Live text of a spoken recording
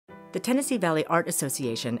The Tennessee Valley Art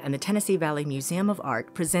Association and the Tennessee Valley Museum of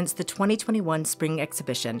Art presents the 2021 spring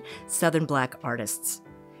exhibition, Southern Black Artists,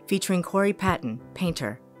 featuring Corey Patton,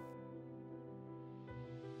 painter,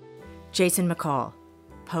 Jason McCall,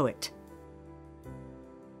 poet,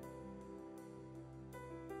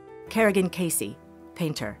 Kerrigan Casey,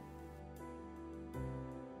 painter,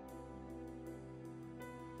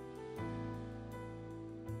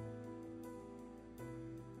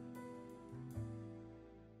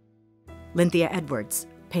 Lynthia Edwards,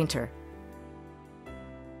 painter,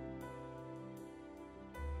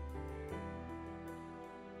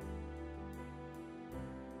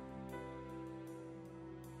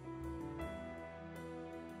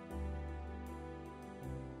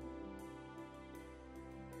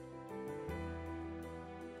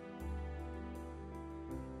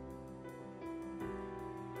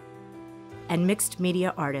 and mixed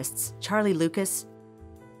media artists Charlie Lucas,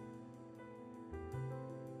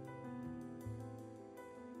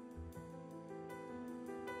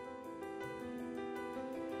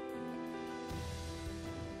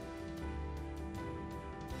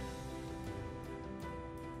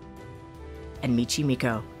 and Michi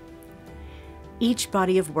Meko. Each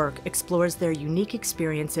body of work explores their unique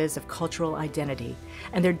experiences of cultural identity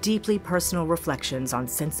and their deeply personal reflections on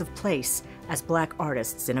sense of place as Black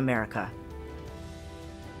artists in America.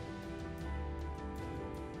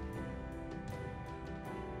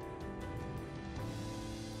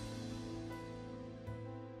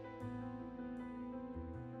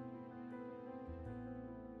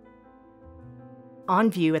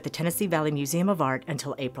 On view at the Tennessee Valley Museum of Art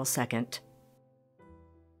until April 2nd.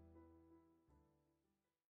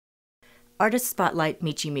 Artist Spotlight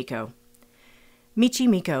Michi Meko. Michi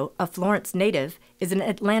Meko, a Florence native, is an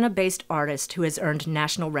Atlanta-based artist who has earned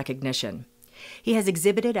national recognition. He has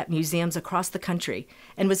exhibited at museums across the country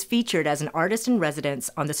and was featured as an artist in residence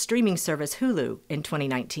on the streaming service Hulu in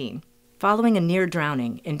 2019. Following a near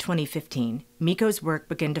drowning in 2015, Meko's work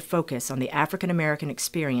began to focus on the African-American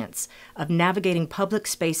experience of navigating public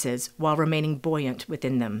spaces while remaining buoyant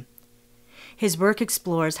within them. His work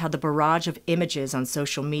explores how the barrage of images on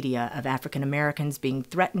social media of African Americans being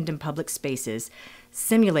threatened in public spaces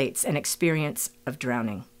simulates an experience of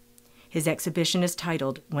drowning. His exhibition is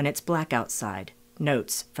titled When It's Black Outside,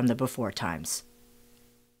 Notes from the Before Times.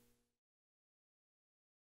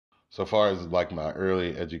 So far as like my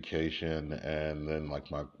early education and then like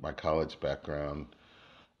my college background,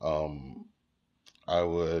 I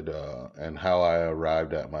would, and how I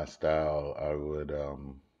arrived at my style,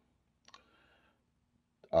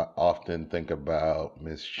 I often think about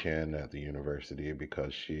Miss Chen at the university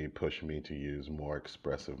because she pushed me to use more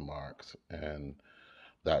expressive marks. And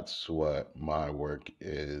that's what my work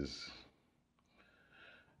is.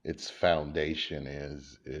 Its foundation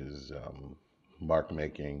is mark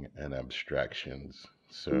making and abstractions.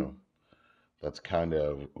 So that's kind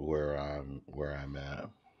of where I'm at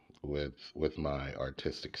with my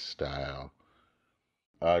artistic style.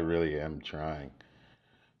 I really am trying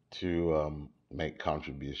to make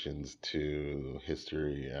contributions to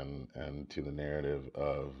history and to the narrative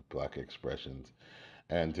of Black expressions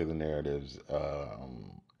and to the narratives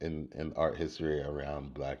in art history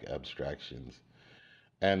around Black abstractions.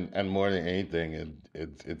 And more than anything,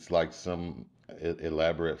 it's like some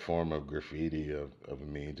elaborate form of graffiti of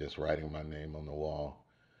me just writing my name on the wall,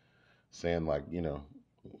 saying like,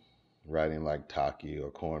 writing like Taki or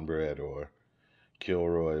Cornbread or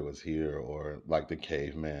Kilroy was here, or like the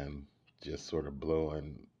caveman just sort of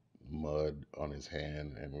blowing mud on his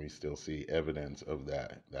hand, and we still see evidence of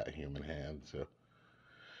that human hand. So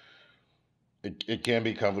it can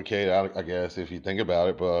be complicated, I guess, if you think about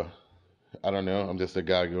it, but I don't know. I'm just a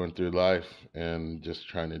guy going through life and just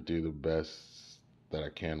trying to do the best that I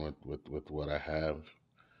can with what I have.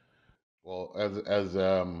 Well, as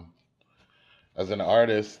an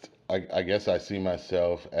artist, I guess I see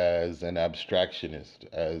myself as an abstractionist,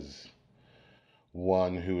 as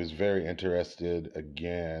one who is very interested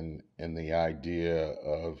again in the idea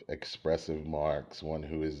of expressive marks, one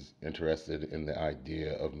who is interested in the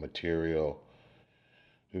idea of material,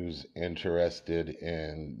 who's interested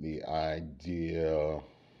in the idea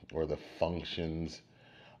or the functions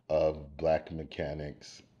of Black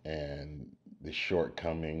mechanics and the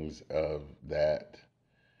shortcomings of that,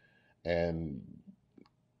 and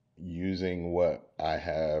using what I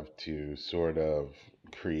have to sort of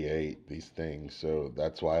create these things. So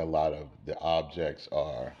that's why a lot of the objects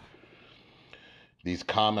are these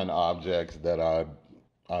common objects that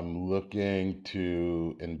I'm looking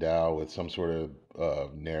to endow with some sort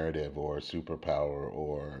of narrative or superpower,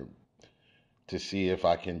 or to see if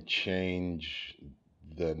I can change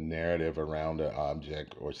the narrative around an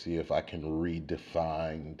object, or see if I can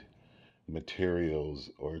redefine materials,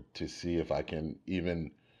 or to see if I can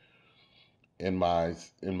even in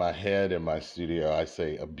my head in my studio I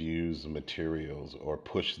say abuse materials or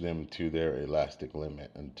push them to their elastic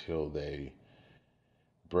limit until they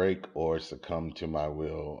break or succumb to my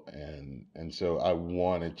will. And so I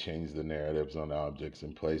want to change the narratives on objects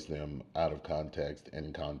and place them out of context,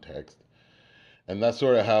 in context. And that's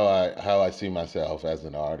sort of how I see myself as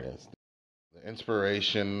an artist. The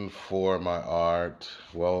inspiration for my art,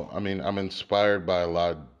 well, I mean, I'm inspired by a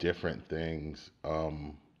lot of different things.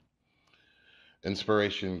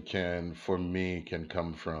 Inspiration can, for me, can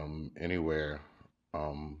come from anywhere.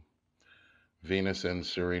 Um, Venus and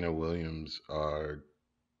Serena Williams are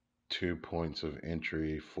 2 points of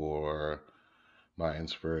entry for my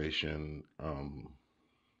inspiration.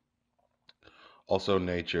 Also,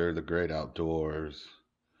 nature, the great outdoors.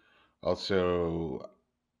 Also,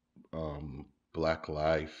 Black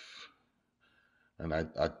life, and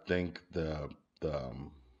I think the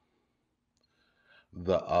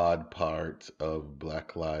odd parts of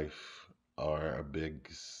Black life are a big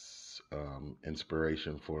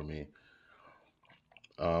inspiration for me.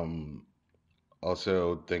 Um,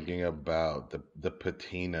 Also, thinking about the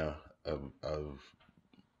patina of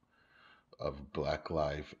Black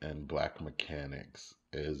life and Black mechanics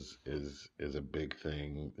is a big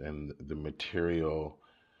thing, and the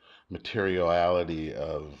materiality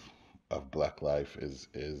of Black life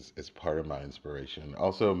is part of my inspiration.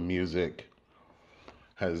 Also, music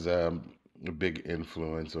has a big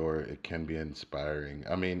influence, or it can be inspiring.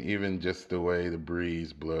 I mean, even just the way the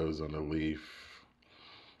breeze blows on a leaf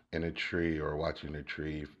in a tree, or watching a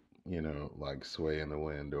tree, like sway in the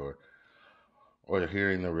wind, or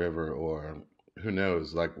hearing the river, or who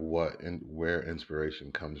knows, like what and where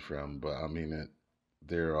inspiration comes from. But I mean,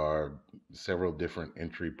 there are several different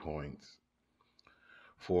entry points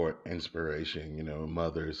for inspiration.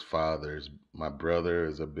 Mothers, fathers. My brother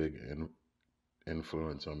is a big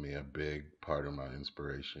influence on me, a big part of my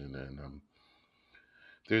inspiration, and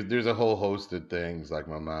there's a whole host of things like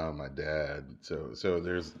my mom, my dad. So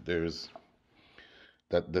there's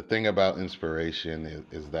that the thing about inspiration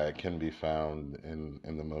is that it can be found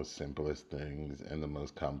in the most simplest things, and the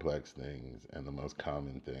most complex things, and the most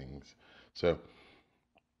common things. So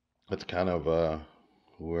that's kind of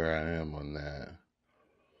where I am on that.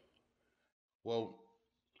 Well,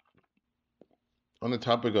 on the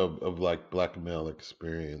topic of like black male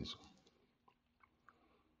experience,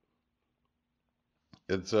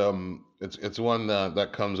 it's one that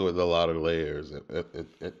comes with a lot of layers.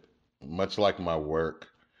 It much like my work,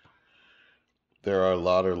 there are a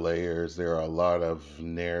lot of layers. There are a lot of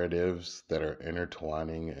narratives that are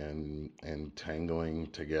intertwining and tangling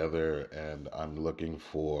together, and I'm looking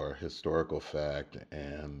for historical fact,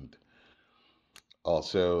 and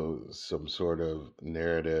also some sort of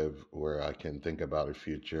narrative where I can think about a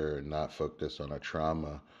future, not focus on a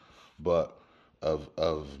trauma, but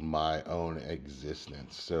of my own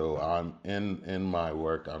existence. So I'm in my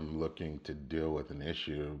work, I'm looking to deal with an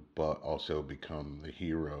issue, but also become the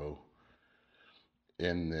hero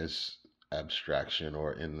in this abstraction,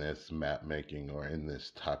 or in this map making, or in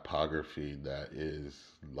this typography that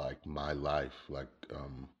is like my life. Like,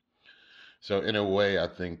 so in a way, I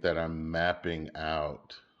think that I'm mapping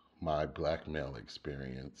out my black male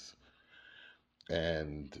experience,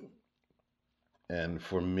 and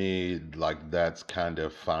for me, like, that's kind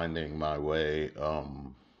of finding my way,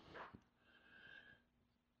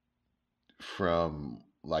 from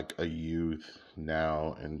like a youth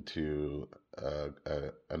now into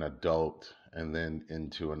an adult, and then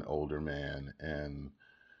into an older man, and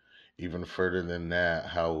even further than that,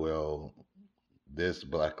 how will this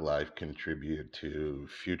black life contribute to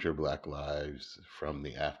future black lives from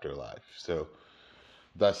the afterlife? So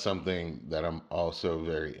that's something that I'm also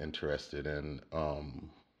very interested in.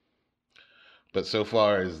 But so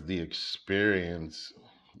far as the experience,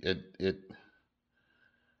 it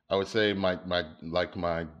I would say my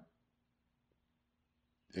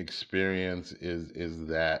experience is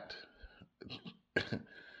that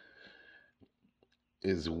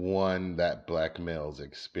is one that black males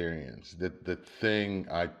experience. The thing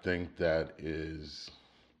I think that is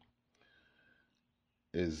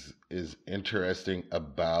interesting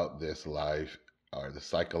about this life are the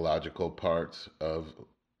psychological parts of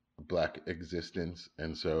black existence.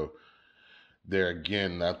 And so there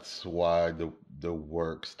again, that's why the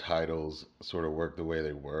work's titles sort of work the way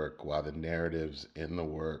they work, why the narratives in the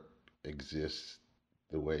work exist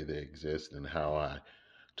the way they exist, and how I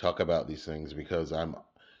talk about these things, because I'm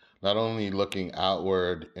not only looking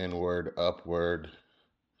outward, inward, upward,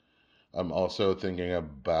 I'm also thinking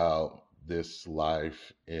about this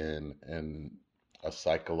life in a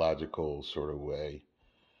psychological sort of way,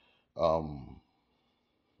 um,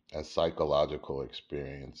 a psychological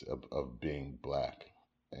experience of being black.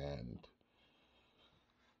 And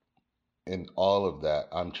in all of that,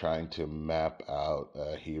 I'm trying to map out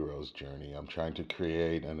a hero's journey. I'm trying to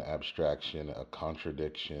create an abstraction, a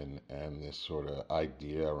contradiction, and this sort of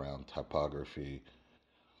idea around typography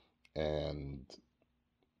and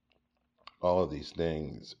all of these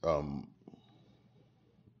things,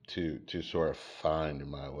 to sort of find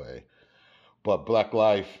my way. But black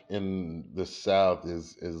life in the South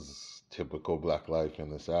is typical black life in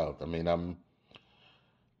the South. I mean,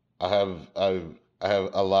 I have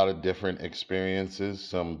a lot of different experiences,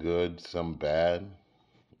 some good, some bad,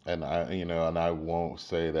 and I won't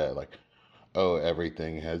say that like, oh,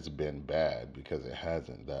 everything has been bad, because it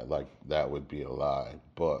hasn't. That would be a lie.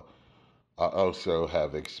 But I also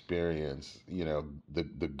have experienced,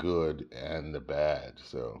 the good and the bad.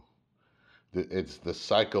 So it's the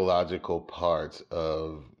psychological parts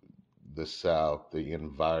of the South, the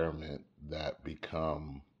environment, that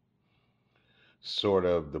become sort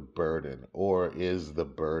of the burden, or is the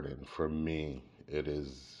burden for me. It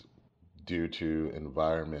is due to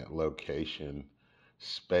environment, location,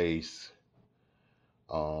 space.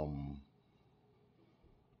 Um,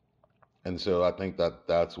 and so I think that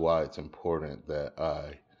that's why it's important that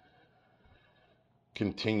I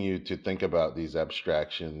continue to think about these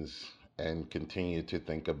abstractions and continue to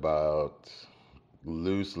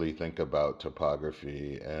loosely think about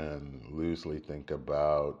topography and loosely think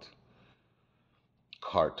about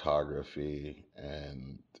cartography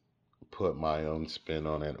and put my own spin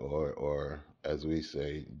on it, or as we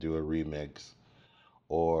say, do a remix,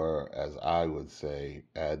 or as I would say,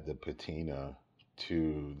 add the patina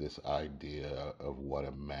to this idea of what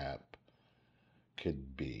a map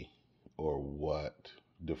could be, or what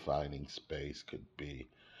defining space could be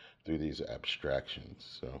through these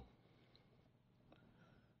abstractions. So